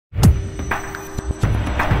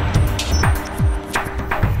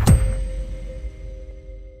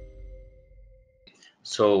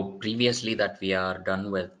So previously that we are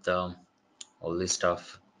done with all this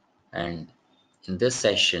stuff, and in this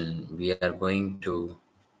session we are going to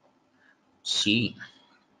see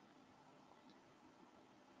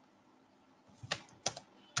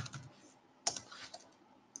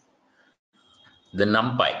the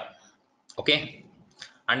NumPy. Okay,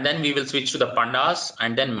 and then we will switch to the pandas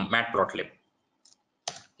and then matplotlib.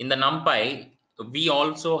 In the NumPy we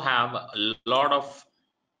also have a lot of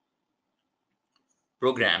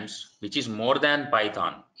programs which is more than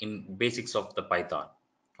Python in basics of the Python.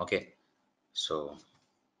 Okay, so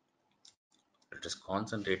let us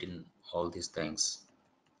concentrate in all these things.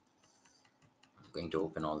 I'm going to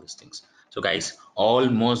open all these things. So guys,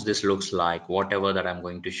 almost this looks like whatever that I'm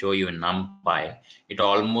going to show you in NumPy, it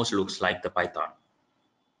almost looks like the Python.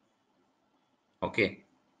 Okay,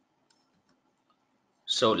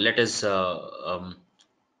 so let us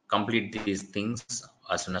complete these things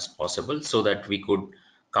as soon as possible so that we could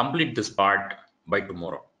complete this part by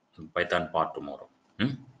tomorrow, Python part tomorrow.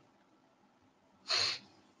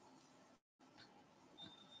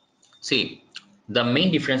 See, the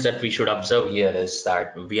main difference that we should observe here is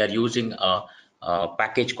that we are using a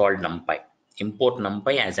package called NumPy. Import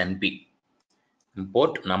NumPy as NP.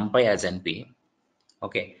 Import NumPy as NP.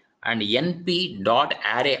 Okay, and NP dot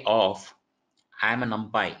array of I am a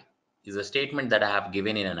NumPy is a statement that I have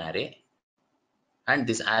given in an array, and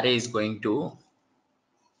this array is going to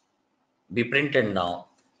be printed now.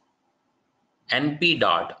 NP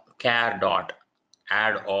dot char dot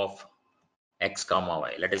add of x comma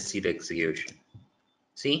y. Let us see the execution.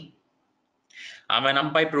 See, I'm a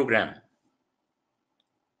NumPy program.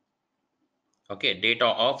 Okay, data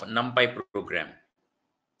of NumPy program.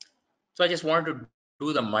 So I just want to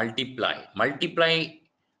do the multiply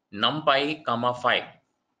NumPy comma 5.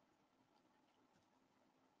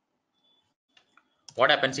 What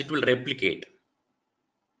happens? It will replicate.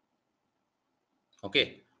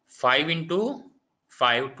 Okay, 5 into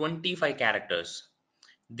 5, 25 characters.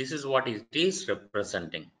 This is what it is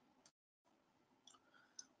representing.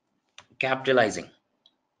 Capitalizing.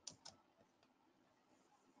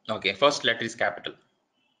 Okay, first letter is capital.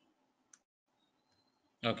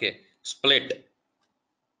 Okay, split.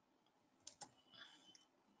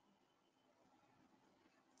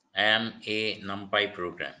 Am a NumPy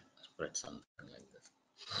program. Split something like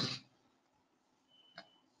this.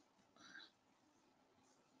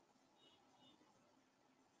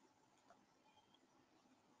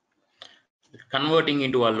 Converting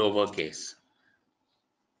into a lowercase.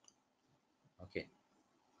 Okay,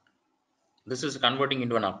 this is converting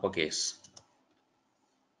into an uppercase.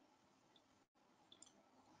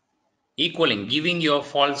 Equaling, giving you a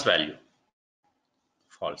false value.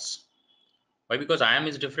 False. Why? Because I am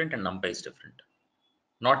is different and NumPy is different.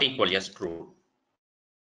 Not equal, yes, true.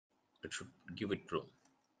 It should give it true.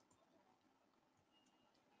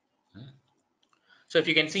 So if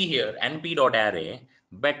you can see here, np.array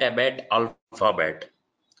bet abet alphabet.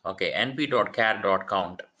 Okay,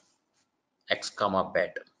 np.char.count x comma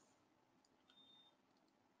bet.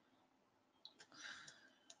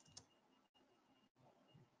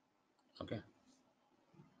 Okay.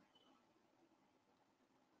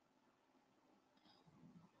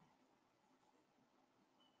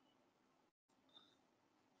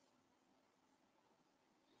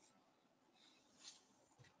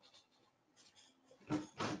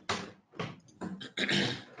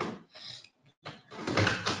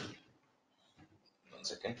 One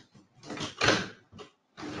second.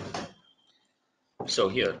 So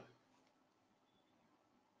here,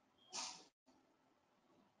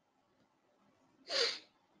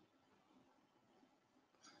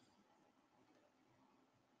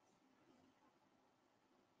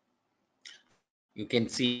 you can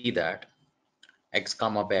see that x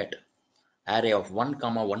comma bet array of 1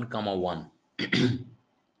 comma 1 comma 1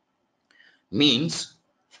 means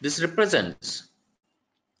this represents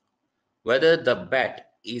whether the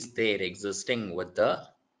bet is there existing with the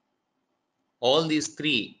all these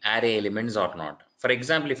three array elements or not. For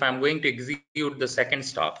example, if I'm going to execute the second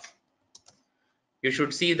stuff, you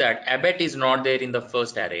should see that abet is not there in the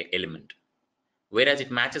first array element, whereas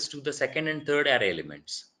it matches to the second and third array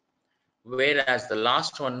elements, whereas the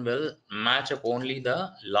last one will match up only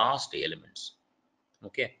the last elements.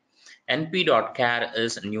 Okay, np.char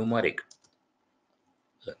is numeric.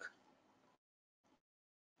 Look,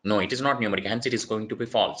 no, it is not numeric, hence it is going to be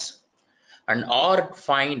false. And or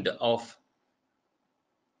find of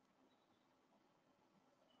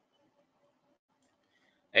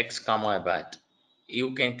x comma abet,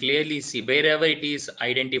 you can clearly see wherever it is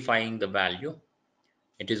identifying the value,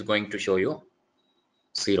 it is going to show you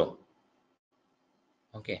 0.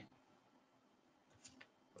 Okay,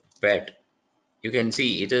 bet, you can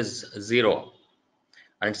see it is 0,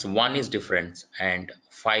 and it's 1 is difference and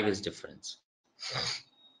 5 is difference,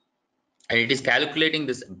 and it is calculating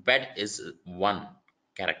this bet is 1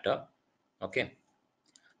 character. Okay,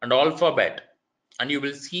 and alphabet, and you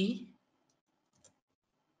will see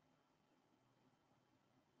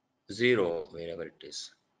 0 wherever it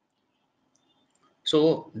is.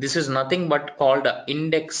 So this is nothing but called a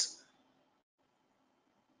index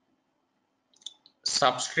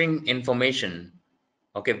substring information,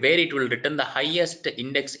 okay, where it will return the highest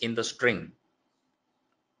index in the string.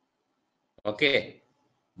 Okay,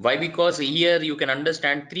 why? Because here you can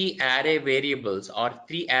understand three array variables or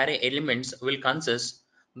three array elements will consist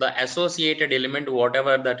the associated element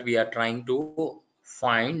whatever that we are trying to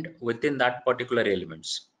find within that particular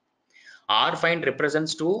elements. R find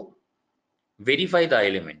represents to verify the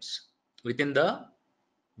elements within the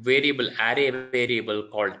variable array variable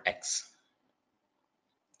called x.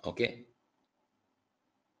 Okay,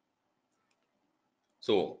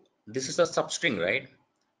 so this is a substring, right?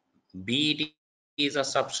 B is a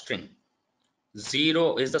substring.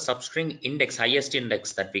 0 is the substring index, highest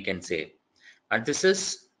index that we can say, and this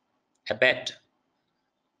is a bet.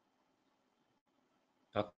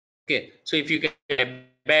 Okay, so if you can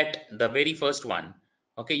bet the very first one,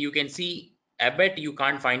 okay, you can see a bet you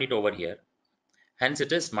can't find it over here, hence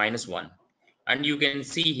it is -1, and you can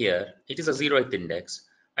see here it is a 0th index,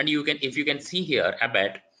 and you can, if you can see here a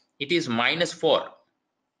bet, it is -4.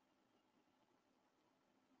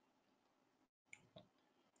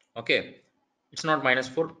 Okay, it's not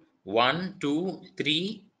 -4. 1 2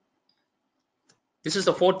 3, this is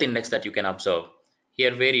the fourth index that you can observe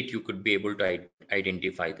here where it you could be able to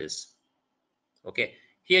identify this. Okay,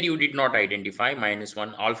 here you did not identify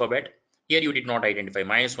 -1 alphabet, here you did not identify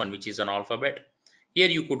 -1 which is an alphabet, here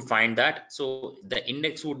you could find that, so the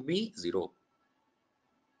index would be 0.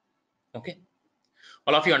 Okay,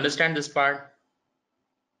 all of you understand this part?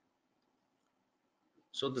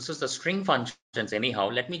 So this is the string functions anyhow.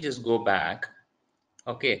 Let me just go back.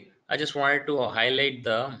 Okay, I just wanted to highlight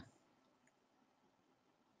the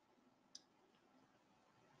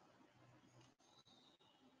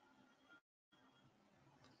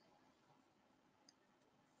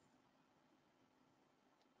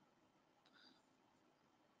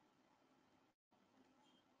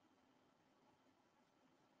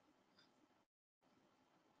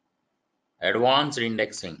advanced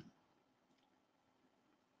indexing.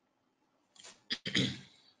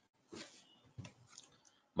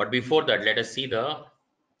 But before that, let us see the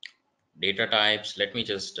data types. Let me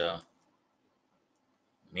just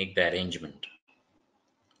make the arrangement.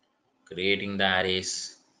 Creating the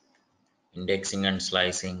arrays, indexing and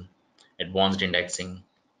slicing, advanced indexing,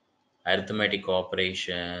 arithmetic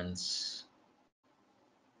operations.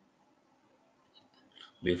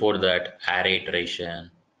 Before that, array iteration,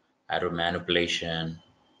 arrow manipulation.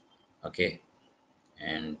 Okay,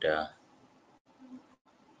 and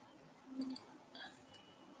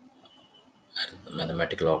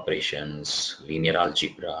mathematical operations, linear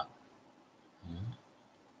algebra,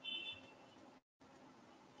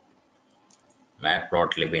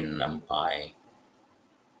 matplotlib in NumPy,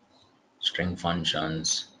 string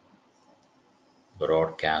functions,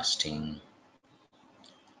 broadcasting,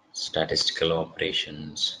 statistical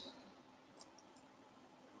operations,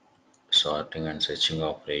 sorting and searching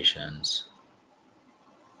operations.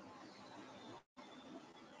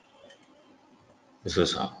 This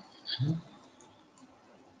is how.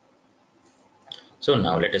 So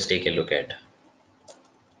now let us take a look at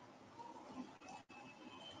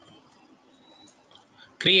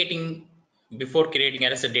creating, before creating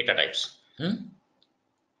as a data types.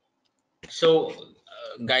 So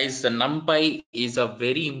guys, the NumPy is a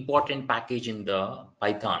very important package in the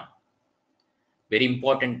Python. Very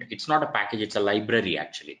important. It's not a package, it's a library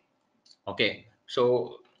actually. Okay,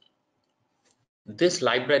 so this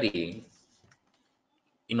library,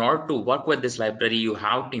 in order to work with this library, you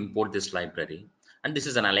have to import this library, and this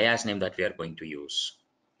is an alias name that we are going to use.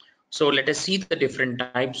 So let us see the different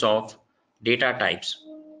types of data types,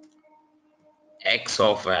 x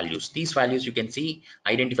of values. These values you can see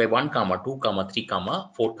identify 1 comma 2 comma 3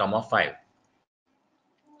 comma 4 comma 5.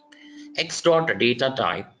 X dot data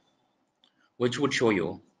type, which would show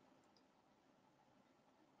you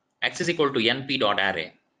x is equal to np dot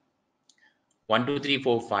array 1 2 3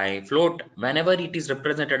 4 5 float. Whenever it is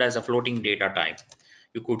represented as a floating data type,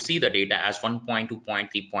 you could see the data as 1 point 2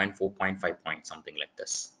 point 3 point 4 point 5 point something like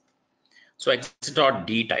this. So x dot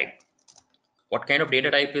d type, what kind of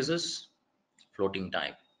data type is this? Floating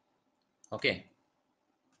type. Okay,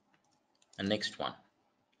 and next one,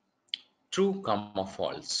 true comma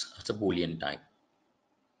false, it's a boolean type.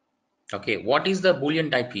 Okay, what is the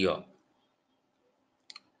Boolean type here?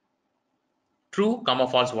 True, comma,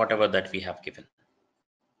 false, whatever that we have given.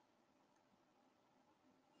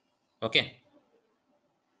 Okay,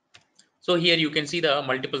 so here you can see the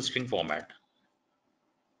multiple string format.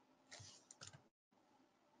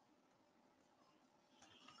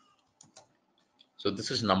 So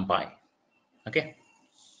this is NumPy. Okay,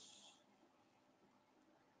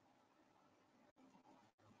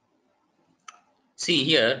 see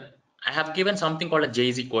here I have given something called a j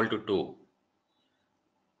is equal to 2.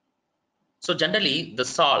 So generally the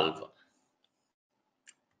solve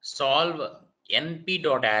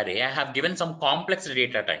np.array, I have given some complex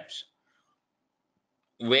data types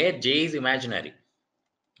where j is imaginary.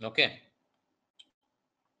 Okay,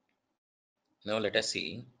 now let us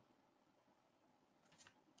see.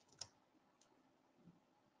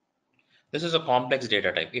 This is a complex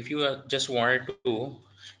data type. If you just wanted to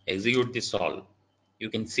execute this solve, you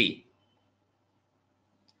can see.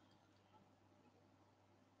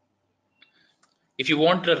 If you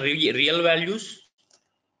want the real values,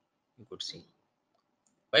 you could see.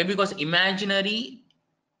 Why? Because imaginary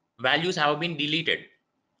values have been deleted.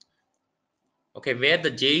 Okay, where the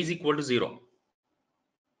j is equal to 0.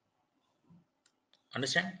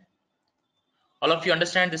 Understand? All of you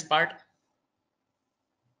understand this part?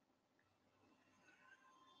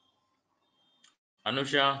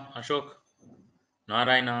 Anusha, Ashok,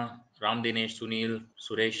 Narayana, Ram Dinesh, Sunil,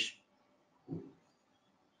 Suresh.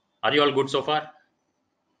 Are you all good so far?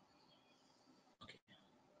 Okay.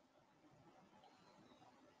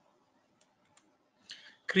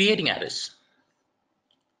 Creating arrays.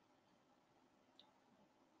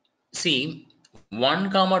 See,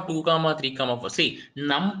 1 comma 2 comma 3 comma 4. See,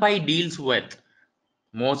 NumPy deals with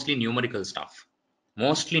mostly numerical stuff.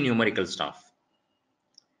 Mostly numerical stuff.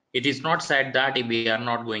 It is not said that we are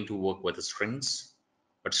not going to work with the strings,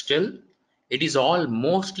 but still, it is all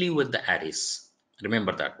mostly with the arrays.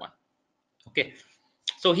 Remember that one. Okay.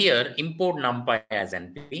 So here, import NumPy as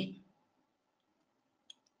NP.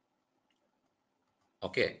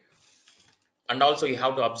 Okay. And also you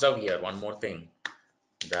have to observe here one more thing,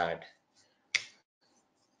 that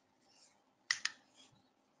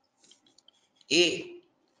A,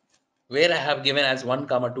 where I have given as 1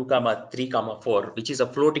 comma 2 comma 3 comma 4, which is a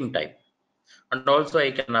floating type. And also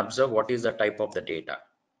I can observe what is the type of the data.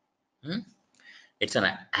 It's an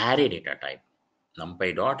array data type.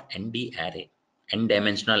 NumPy dot ND array, n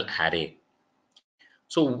dimensional array.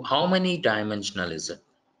 So how many dimensional is it?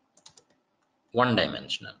 One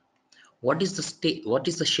dimensional. What is the state? What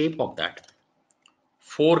is the shape of that?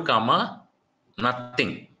 4 comma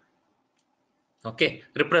nothing. Okay,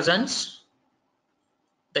 represents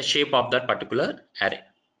the shape of that particular array.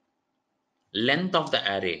 Length of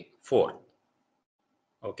the array 4.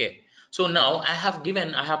 Okay, so now I have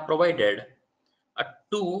provided a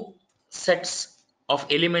two sets of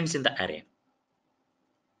elements in the array,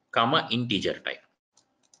 comma integer type.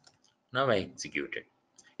 Now I execute it.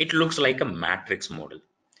 It looks like a matrix model,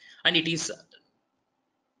 and it is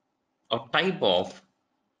a type of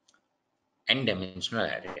n dimensional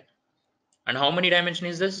array. And how many dimension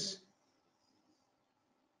is this?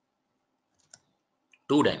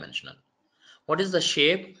 2 dimensional. What is the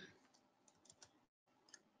shape?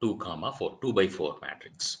 2 comma 4, 2 by 4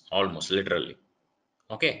 matrix, almost literally.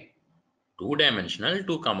 Okay, 2 dimensional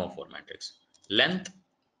 2 comma 4 matrix. Length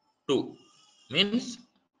 2 means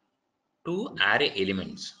 2 array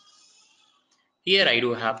elements. Here I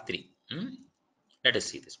do have 3. Let us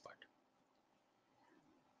see this part.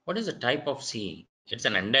 What is the type of C? It's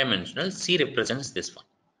an n dimensional. C represents this one.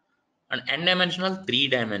 An n dimensional, 3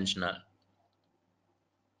 dimensional.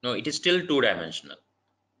 No, it is still 2 dimensional.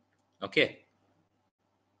 Okay.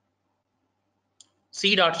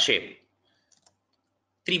 C dot shape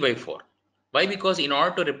 3 by 4. Why? Because in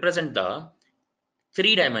order to represent the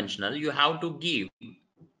 3 dimensional, you have to give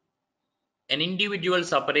an individual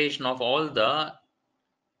separation of all the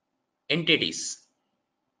entities.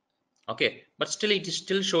 Okay, but still it is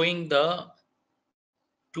still showing the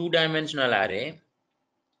 2 dimensional array.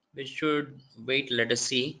 We should wait, let us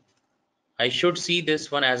see. I should see this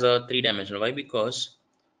one as a 3 dimensional. Why? Because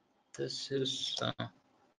this is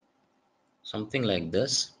something like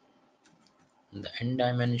this. The n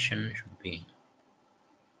dimension should be,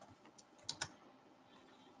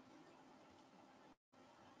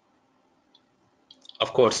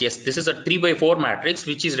 of course, yes, this is a 3 by 4 matrix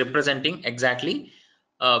which is representing exactly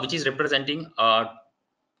which is representing a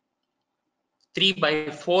 3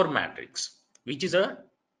 by 4 matrix, which is a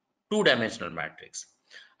 2 dimensional matrix.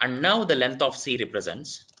 And now the length of C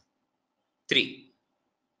represents 3.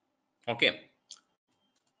 Okay,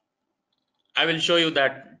 I will show you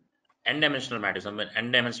that n-dimensional matrix. I mean,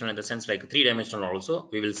 n-dimensional in the sense like 3-dimensional also,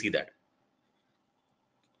 we will see that.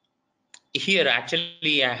 Here,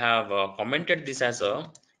 actually, I have commented this as a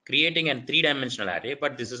creating a 3-dimensional array,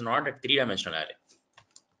 but this is not a 3-dimensional array.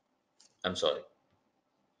 I'm sorry.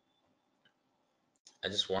 I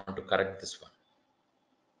just want to correct this one.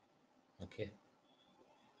 Okay.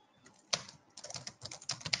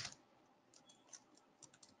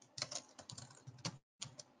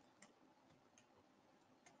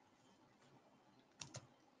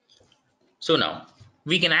 So now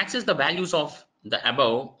we can access the values of the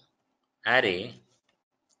above array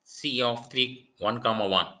C of 3, 1, comma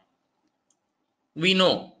 1. We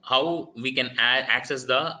know how we can access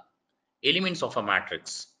the elements of a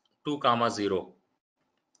matrix 2, comma 0.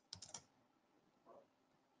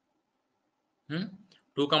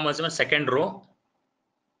 2, comma 0, second row.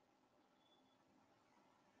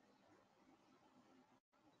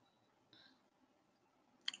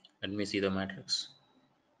 Let me see the matrix.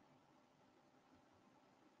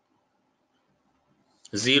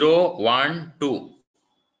 0, 1, 2.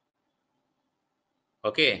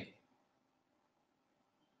 Okay.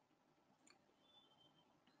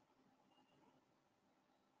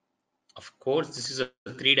 Of course, this is a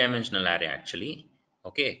 3-dimensional array actually.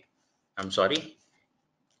 Okay. I'm sorry.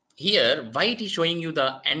 Here, why it is showing you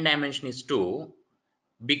the n dimension is 2?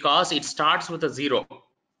 Because it starts with a 0.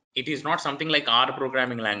 It is not something like R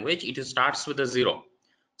programming language. It starts with a 0.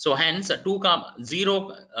 So hence 2, comma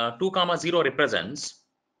 0, 2, comma 0 represents,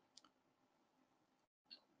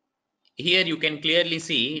 here you can clearly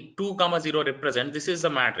see 2, comma 0 represents, this is the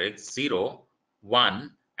matrix 0,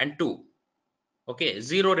 1 and 2. Okay,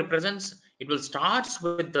 0 represents, it will starts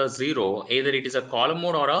with the 0, either it is a column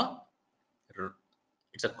mode or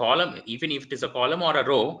it's a column. Even if it is a column or a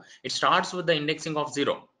row, it starts with the indexing of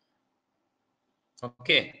 0.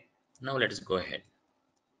 Okay, now let us go ahead.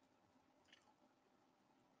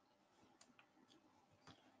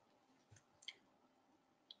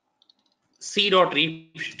 C dot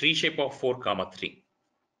tree shape of 4, comma 3.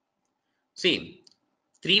 See,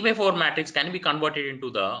 3 by 4 matrix can be converted into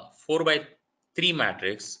the 4 by 3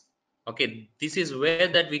 matrix. Okay, this is where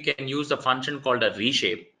that we can use the function called a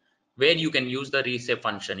reshape, where you can use the reshape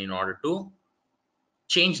function in order to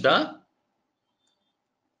change the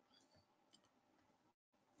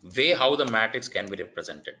way how the matrix can be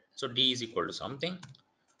represented. So D is equal to something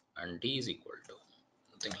and D is equal to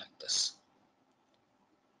something like this.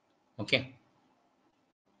 Okay.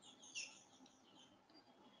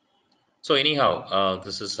 So anyhow,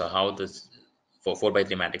 this is how this for 4 by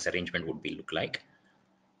 3 matrix arrangement would be look like.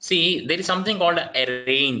 See, there is something called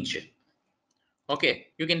arrange. Okay,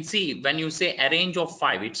 you can see when you say arrange of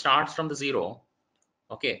 5, it starts from the 0,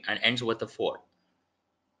 okay, and ends with the 4.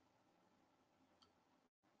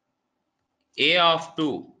 A of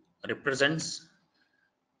 2 represents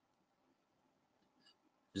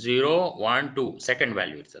 0, 1, 2, second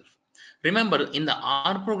value itself. Remember, in the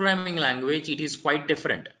R programming language, it is quite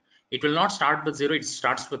different. It will not start with 0, it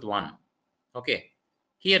starts with 1. Okay,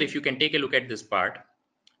 here if you can take a look at this part,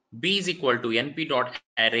 B is equal to np dot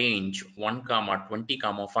arrange 1, comma 20,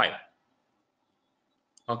 comma 5.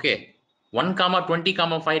 Okay, 1, comma 20,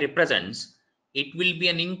 comma 5 represents, it will be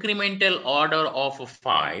an incremental order of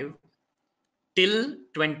 5 till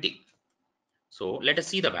 20. So let us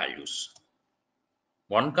see the values.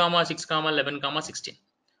 1, comma 6, comma 11, comma 16.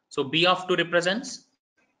 So B of 2 represents,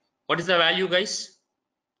 what is the value, guys?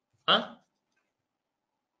 Huh?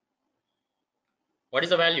 What is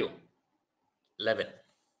the value? 11.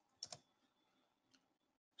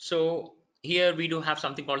 So here we do have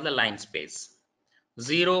something called the line space.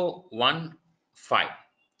 0, 1, 5.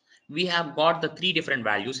 We have got the 3 different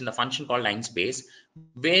values in the function called line space,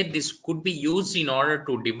 where this could be used in order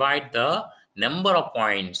to divide the number of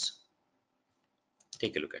points.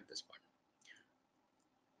 Take a look at this one.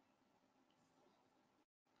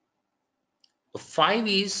 5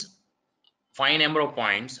 is fine number of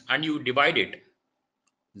points and you divide it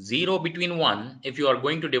 0 between 1. If you are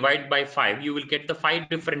going to divide by 5, you will get the 5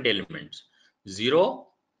 different elements: 0,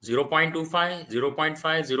 0 0.25, 0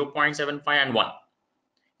 0.5, 0 0.75 and 1.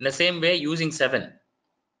 In the same way, using 7,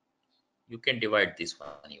 you can divide this one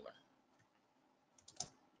even.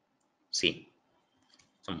 See,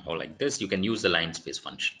 somehow like this, you can use the line space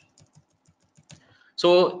function.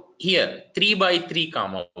 So here 3 by 3,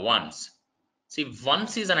 comma ones. See,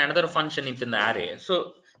 ones is another function in the array.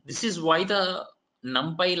 So this is why the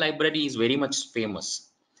NumPy library is very much famous.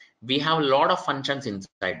 We have a lot of functions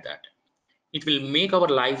inside that. It will make our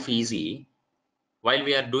life easy while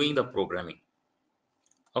we are doing the programming.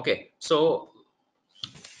 Okay, so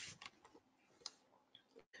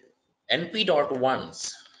np dot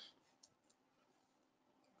ones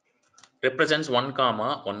represents 1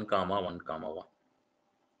 comma 1 comma 1 comma 1.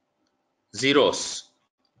 Zeros,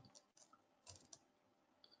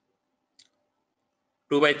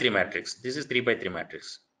 2 by 3 matrix. This is 3 by 3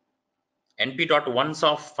 matrix. NP dot ones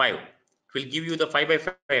of 5. It will give you the 5 by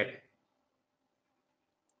 5,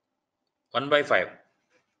 1 by 5,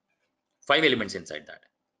 5 elements inside that.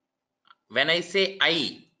 When I say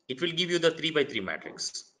I, it will give you the 3 by 3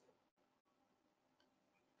 matrix.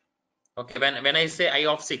 Okay, when I say I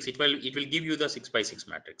of 6, it will give you the 6 by 6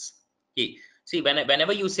 matrix. See,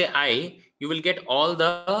 whenever you say I, you will get all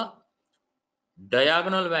the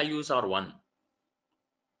diagonal values are 1.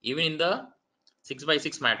 Even in the 6 by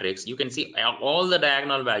 6 matrix, you can see all the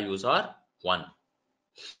diagonal values are 1.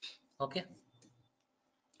 Okay,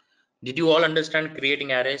 did you all understand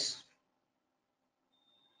creating arrays?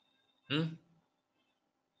 Hmm?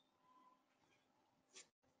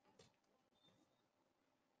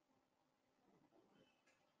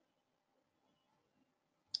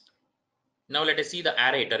 Now let us see the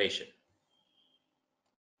array iteration.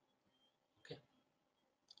 Okay.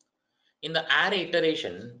 In the array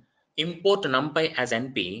iteration, import NumPy as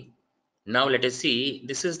NP. Now let us see,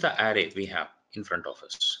 this is the array we have in front of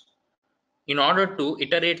us. In order to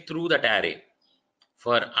iterate through that array,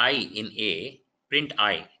 for I in A, print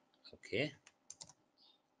I. Okay.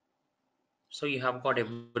 So you have got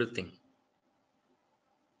everything.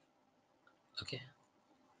 Okay.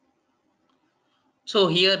 So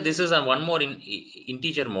here this is a one more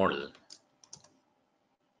integer model.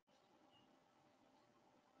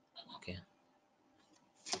 Okay.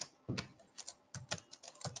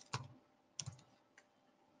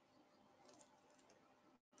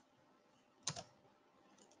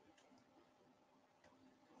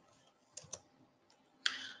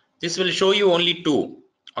 This will show you only 2.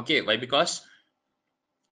 Okay, why? Because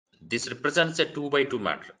this represents a 2 by 2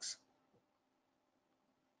 matrix.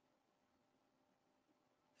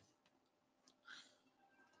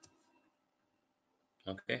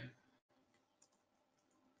 Okay.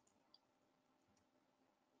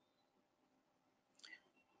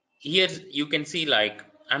 Here you can see, like,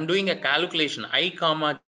 I'm doing a calculation I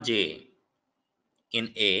comma j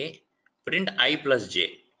in A, print I plus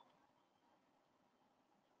j.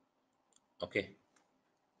 Okay.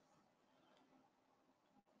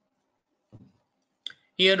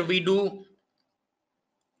 Here we do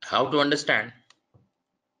how to understand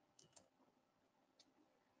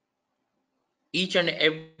each and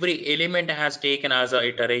every element has taken as a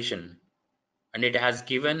iteration, and it has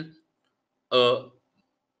given a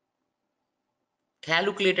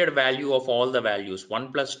calculated value of all the values.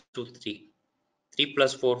 1 plus 2 3, 3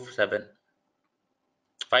 plus 4 7,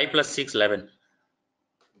 5 plus 6 11.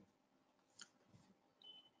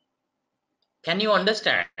 Can you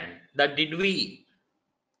understand that did we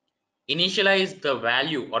initialize the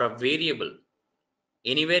value or a variable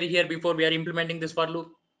anywhere here before we are implementing this for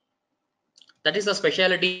loop? That is the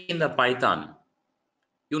specialty in the Python.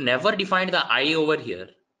 You never defined the I over here.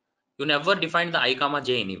 You never defined the I comma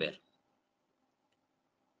j anywhere.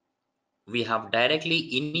 We have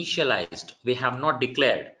directly initialized. We have not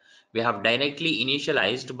declared. We have directly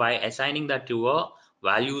initialized by assigning that to a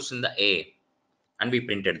values in the A, and we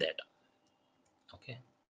printed that. Okay.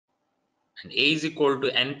 And A is equal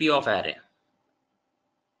to NP of array.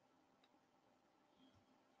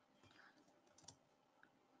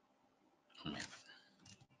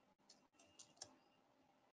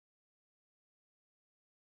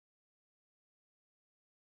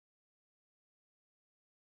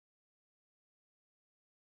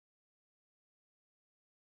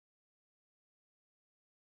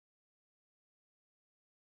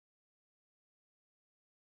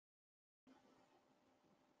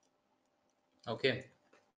 Okay.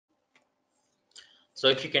 So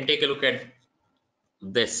if you can take a look at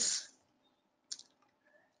this.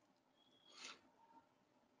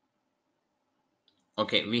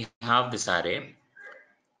 Okay, we have this array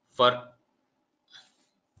for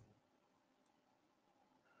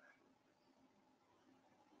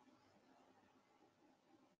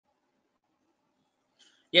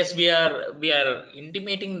yes, we are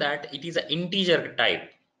intimating that it is an integer type.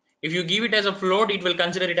 If you give it as a float, it will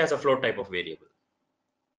consider it as a float type of variable.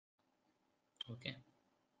 Okay.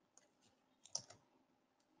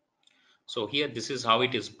 So here this is how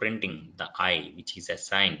it is printing the I which is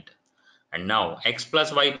assigned. And now x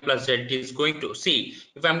plus y plus z is going to see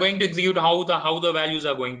if I'm going to execute how the values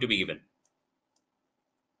are going to be given.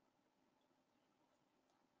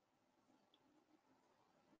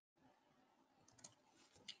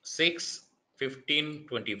 6, 15,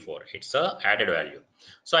 24. It's a added value.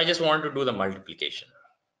 So I just want to do the multiplication.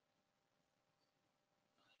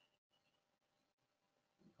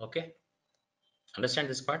 Okay. Understand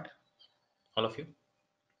this part, all of you?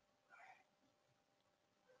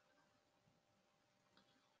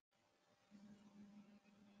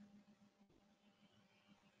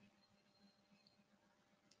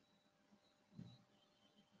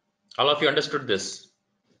 All of you understood this?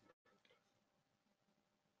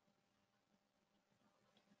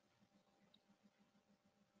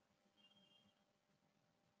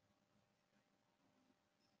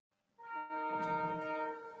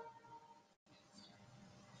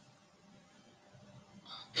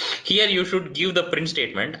 Here you should give the print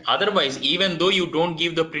statement. Otherwise, even though you don't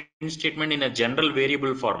give the print statement in a general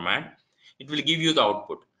variable format, it will give you the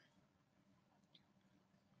output.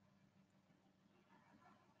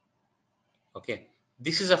 Okay.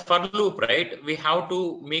 This is a for loop, right? We have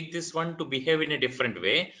to make this one to behave in a different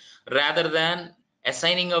way rather than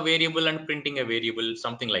assigning a variable and printing a variable,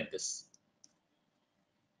 something like this.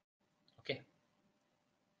 Okay.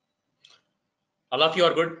 All of you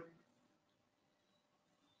are good?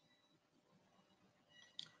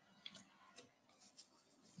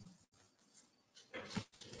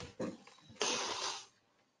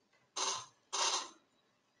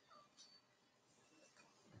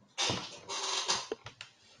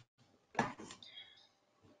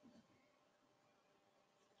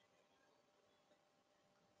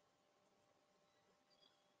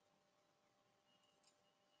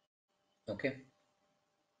 Okay.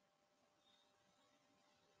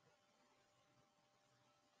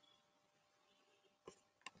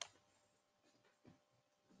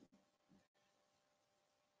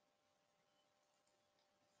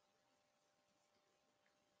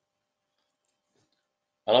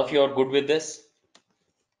 All of you are good with this?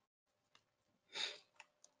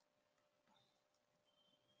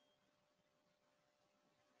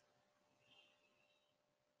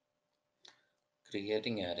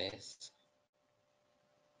 Creating arrays.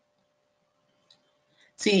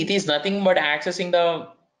 See, it is nothing but accessing the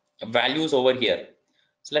values over here.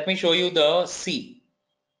 So let me show you the C.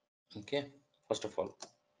 Okay, first of all,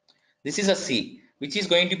 this is a C, which is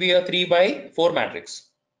going to be a 3 by 4 matrix.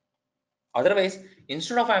 Otherwise,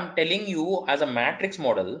 instead of I'm telling you as a matrix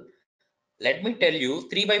model, let me tell you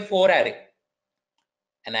 3 by 4 array.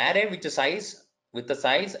 An array with the size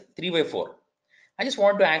 3 by 4. I just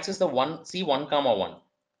want to access the one C1 comma 1.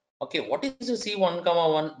 Okay, what is the C1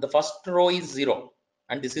 comma 1? The first row is 0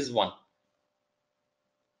 and this is 1.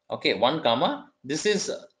 Okay, 1 comma, this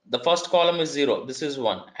is the first column is 0, this is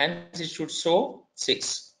 1, and it should show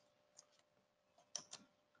 6.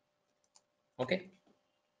 Okay,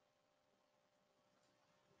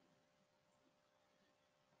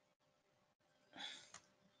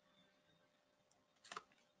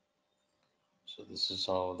 so this is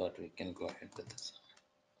how that we can go ahead with this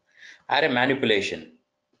array manipulation.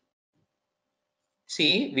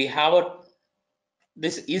 See, we have a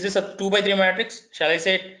this is this a 2 by 3 matrix, shall I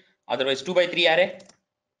say it? Otherwise 2 by 3 array,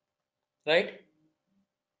 right?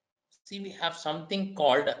 See, we have something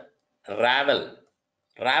called ravel.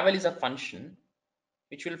 Ravel is a function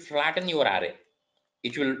which will flatten your array.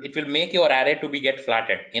 It will make your array to be get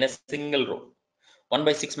flattened in a single row, 1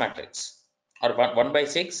 by 6 matrix or 1 by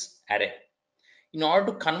 6 array. In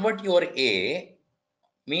order to convert your A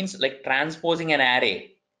means like transposing an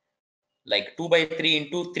array like 2 by 3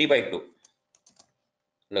 into 3 by 2.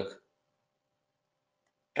 Look,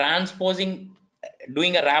 transposing,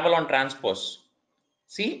 doing a ravel on transpose.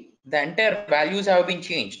 See, the entire values have been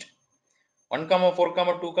changed. 1 comma 4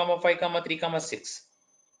 comma 2 comma 5 comma 3 comma 6.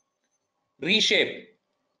 Reshape.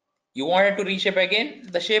 You wanted to reshape again,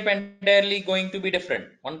 the shape entirely going to be different.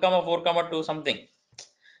 1 comma 4 comma 2 something.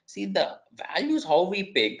 See the values how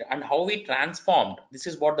we picked and how we transformed. This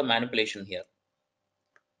is what the manipulation here.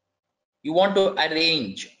 You want to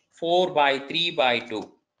arrange 4 by 3 by 2.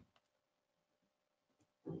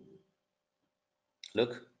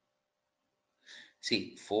 Look,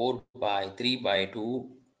 see 4 by 3 by 2,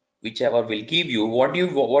 whichever will give you what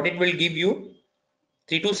it will give you.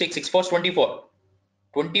 3 2 6 6 4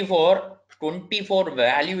 24. 24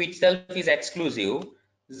 value itself is exclusive.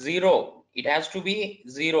 0, it has to be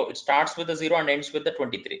 0. It starts with the 0 and ends with the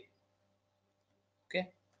 23. Okay,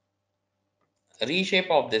 reshape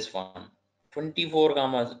of this one 24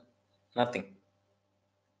 comma nothing.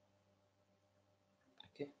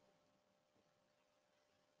 Okay,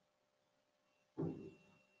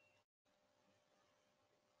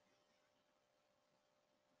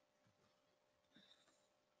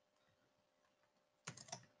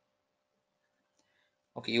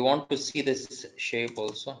 okay, you want to see this shape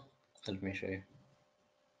also. Let me show you.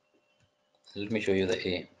 Let me show you the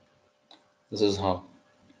A. This is how.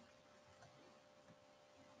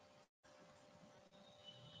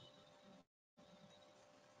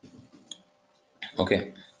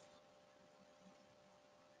 Okay.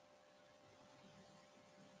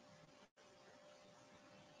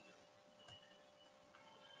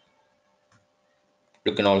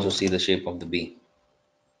 You can also see the shape of the B.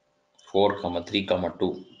 4 comma 3 comma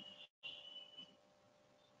 2.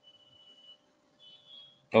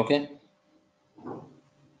 Okay.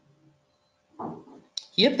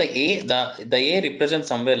 Here the A represents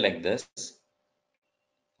somewhere like this.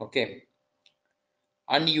 Okay.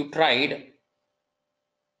 And you tried,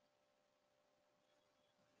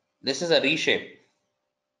 this is a reshape,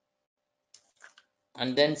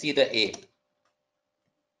 and then see the A.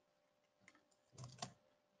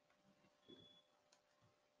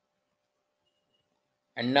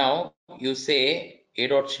 And now you say A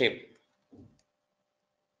dot shape.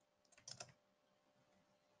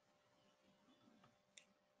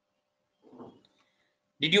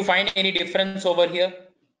 Did you find any difference over here?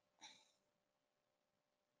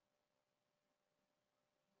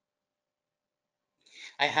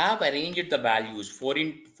 I have arranged the values 4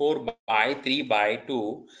 by 3 by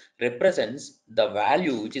 2 represents the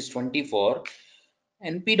value which is 24.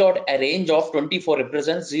 NP dot arrange of 24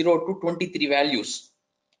 represents 0 to 23 values.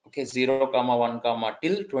 Okay, 0 comma 1 comma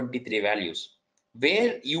till 23 values.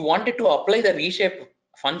 Where you wanted to apply the reshape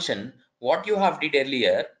function, what you have did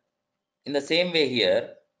earlier, in the same way here,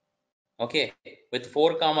 okay, with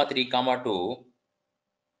 4 comma 3 comma 2,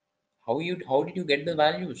 how did you get the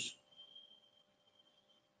values?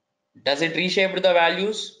 Does it reshape the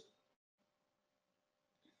values?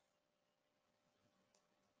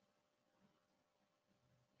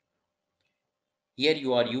 Here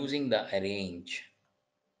you are using the arrange,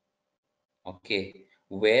 okay,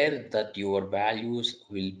 where that your values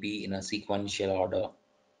will be in a sequential order.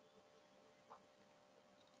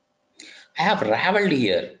 I have raveled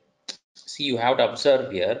here. See, you have to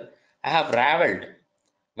observe here. I have raveled.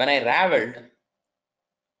 When I raveled,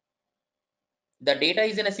 the data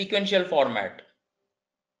is in a sequential format,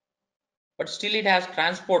 but still it has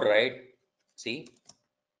transport, right? See,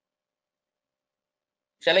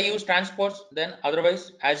 shall I use transports then?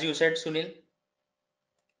 Otherwise, as you said, Sunil,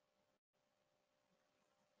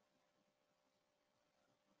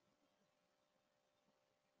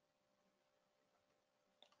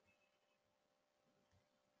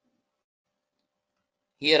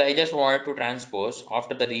 here I just wanted to transpose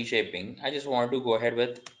after the reshaping. I just wanted to go ahead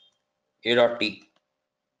with A dot T.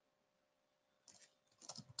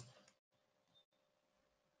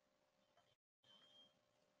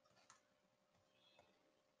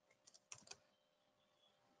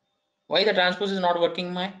 Why the transpose is not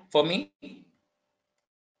working for me?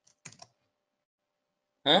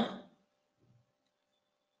 Huh?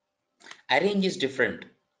 Arrange is different.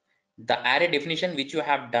 The array definition which you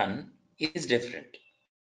have done is different.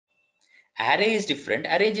 Array is different.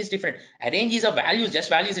 Arrange is different. Arrange is a values, just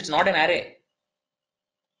values. It's not an array.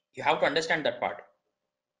 You have to understand that part.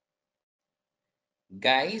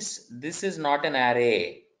 Guys, this is not an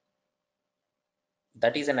array.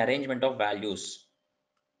 That is an arrangement of values.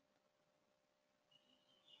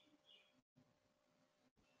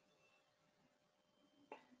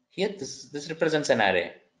 Here, this represents an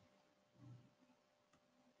array.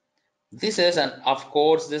 This is an, of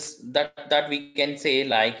course, this that we can say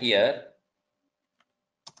like here.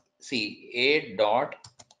 See, A dot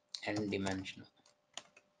n dimensional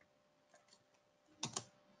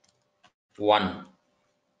 1.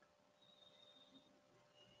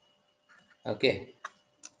 Okay.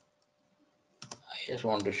 I just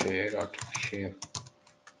want to show you dot shape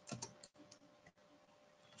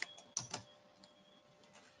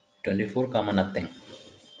 24 comma nothing.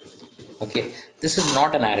 Okay, this is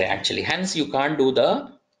not an array actually. Hence, you can't do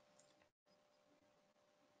the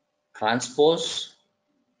transpose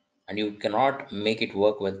and you cannot make it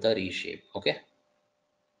work with the reshape. Okay.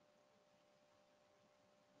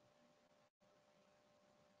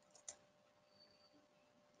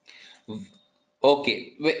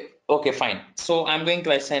 Okay. Okay, fine. So I'm going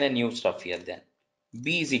to assign a new stuff here then.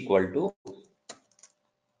 B is equal to,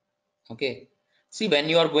 okay. See, when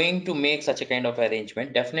you are going to make such a kind of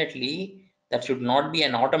arrangement, definitely that should not be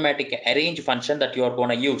an automatic arrange function that you are going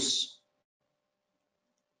to use.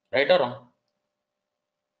 Right or wrong?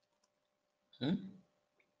 Hmm?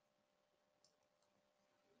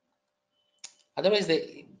 Otherwise,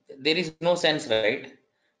 there is no sense, right?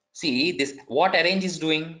 See, this what arrange is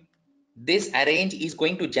doing? This arrange is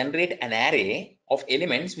going to generate an array of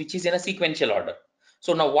elements which is in a sequential order.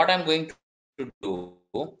 So now what I'm going to do,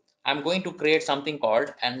 I'm going to create something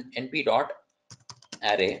called an np dot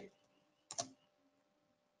array.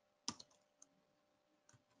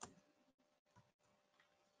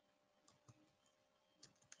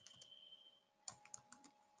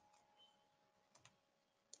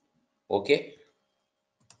 Okay,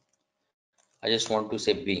 I just want to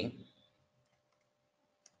say B.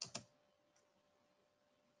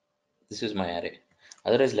 This is my array.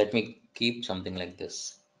 Otherwise, let me keep something like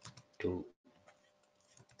this. 2,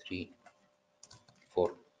 3,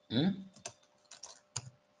 4.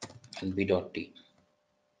 And B dot T.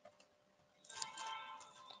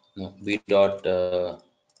 No, B dot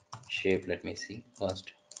shape. Let me see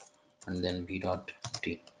first, and then B dot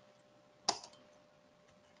T.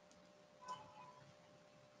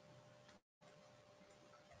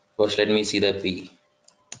 First, let me see the B.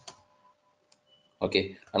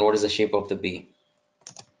 Okay, and what is the shape of the B?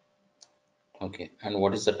 Okay, and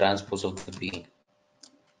what is the transpose of the B?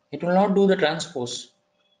 It will not do the transpose.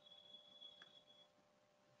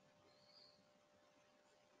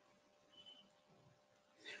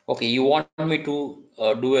 Okay, you want me to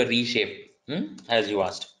do a reshape, as you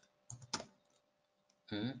asked.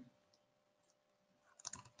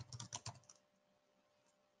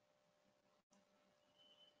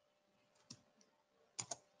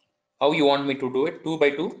 How you want me to do it? 2 by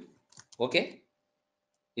 2. Okay,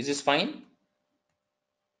 is this fine?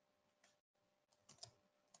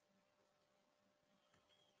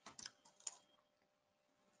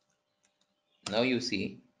 Now you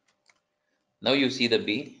see. Now you see the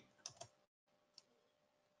B.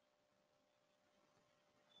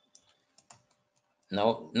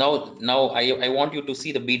 Now I want you to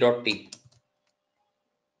see the B dot T.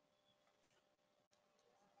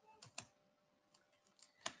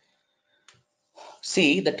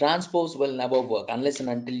 See, the transpose will never work unless and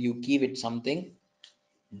until you give it something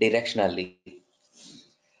directionally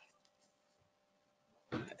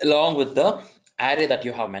along with the array that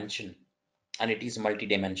you have mentioned, and it is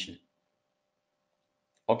multi-dimension.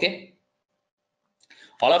 Okay,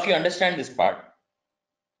 all of you understand this part.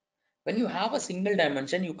 When you have a single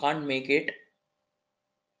dimension, you can't make it.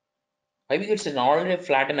 Maybe it's an already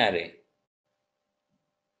flattened array.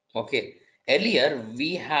 Okay, earlier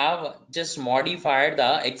we have just modified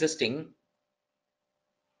the existing.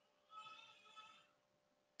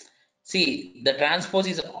 See, the transpose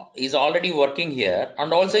is already working here,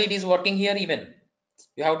 and also it is working here even.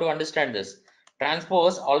 You have to understand this.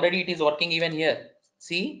 Transpose already it is working even here.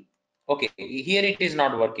 See, okay, here it is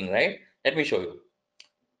not working, right? Let me show you.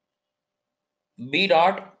 B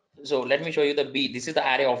dot. So let me show you the B. This is the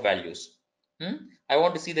array of values. I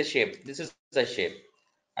want to see the shape. This is the shape,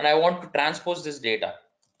 and I want to transpose this data.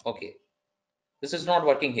 Okay, this is not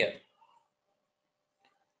working here,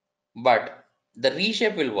 but the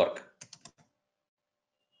reshape will work.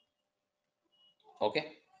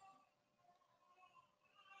 Okay,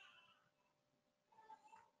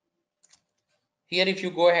 here if you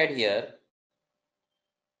go ahead here,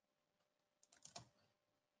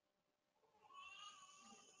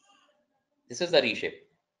 this is the reshape.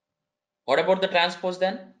 What about the transpose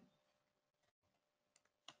then?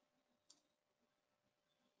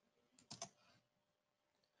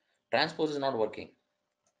 Transpose is not working.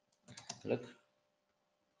 Look,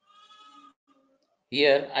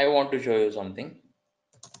 here I want to show you something.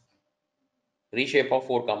 Reshape of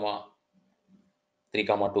 4 comma 3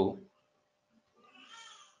 comma 2.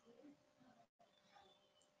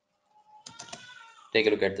 Take a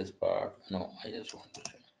look at this part. No, I just want to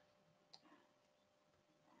show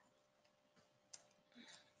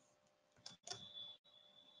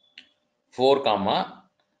 4 comma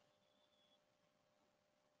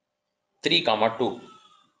 3 comma 2.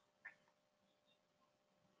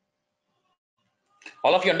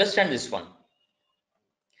 All of you understand this one.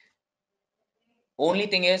 Only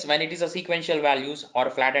thing is, when it is a sequential values or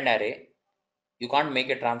a flattened array, you can't make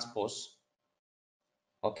a transpose.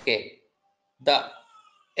 Okay, the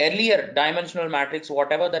earlier dimensional matrix,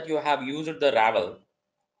 whatever that you have used the ravel,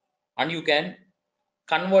 and you can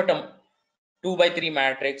convert a 2 by 3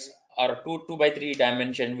 matrix or 2 by 3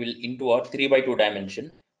 dimension will into a 3 by 2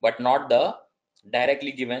 dimension, but not the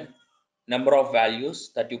directly given number of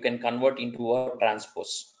values that you can convert into a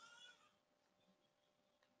transpose.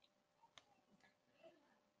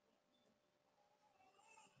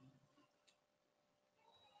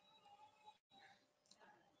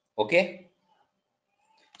 Okay,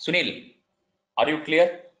 Sunil, are you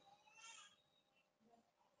clear?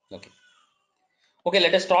 Okay. Okay,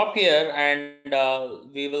 let us stop here, and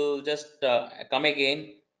we will just come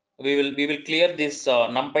again. We will clear this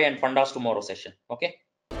NumPy and pandas tomorrow session. Okay.